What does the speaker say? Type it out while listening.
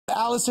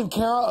Alison,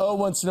 Kara O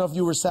wants to know if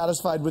you were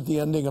satisfied with the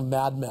ending of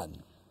Mad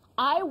Men.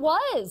 I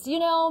was. You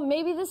know,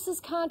 maybe this is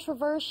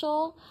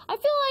controversial. I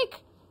feel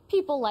like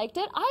people liked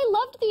it. I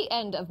loved the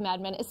end of Mad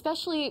Men,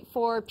 especially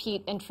for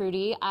Pete and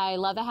Trudy. I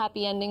love a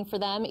happy ending for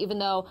them, even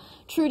though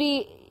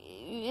Trudy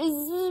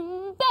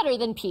is better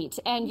than Pete.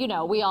 And, you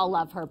know, we all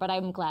love her, but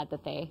I'm glad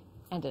that they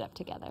ended up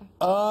together.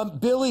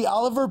 Billy,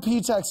 Oliver P.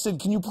 texted,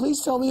 can you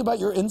please tell me about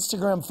your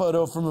Instagram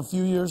photo from a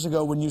few years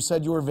ago when you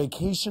said you were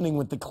vacationing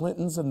with the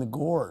Clintons and the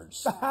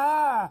Gores?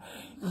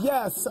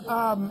 Yes.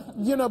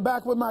 You know,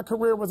 back when my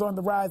career was on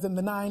the rise in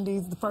the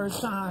 90s, the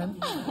first time,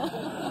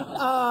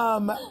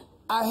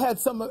 I had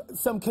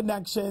some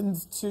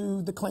connections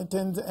to the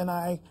Clintons, and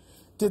I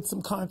did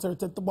some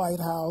concerts at the White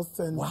House.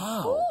 And,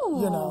 wow.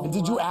 You know.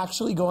 Did you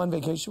actually go on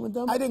vacation with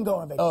them? I didn't go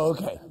on vacation. Oh,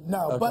 okay.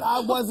 No, okay. But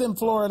I was in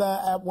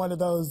Florida at one of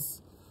those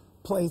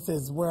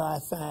places where I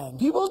sang.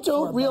 People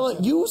don't realize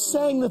you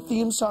sang the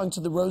theme song to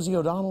the Rosie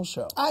O'Donnell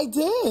show. I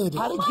did.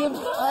 How to give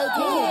a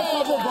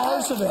couple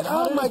bars of it.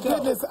 Oh my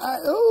goodness!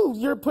 Oh,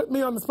 you're putting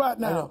me on the spot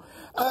now.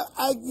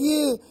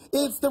 Yeah,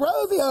 it's the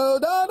Rosie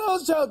O'Donnell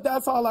show.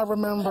 That's all I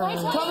remember.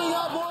 Coming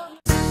up more.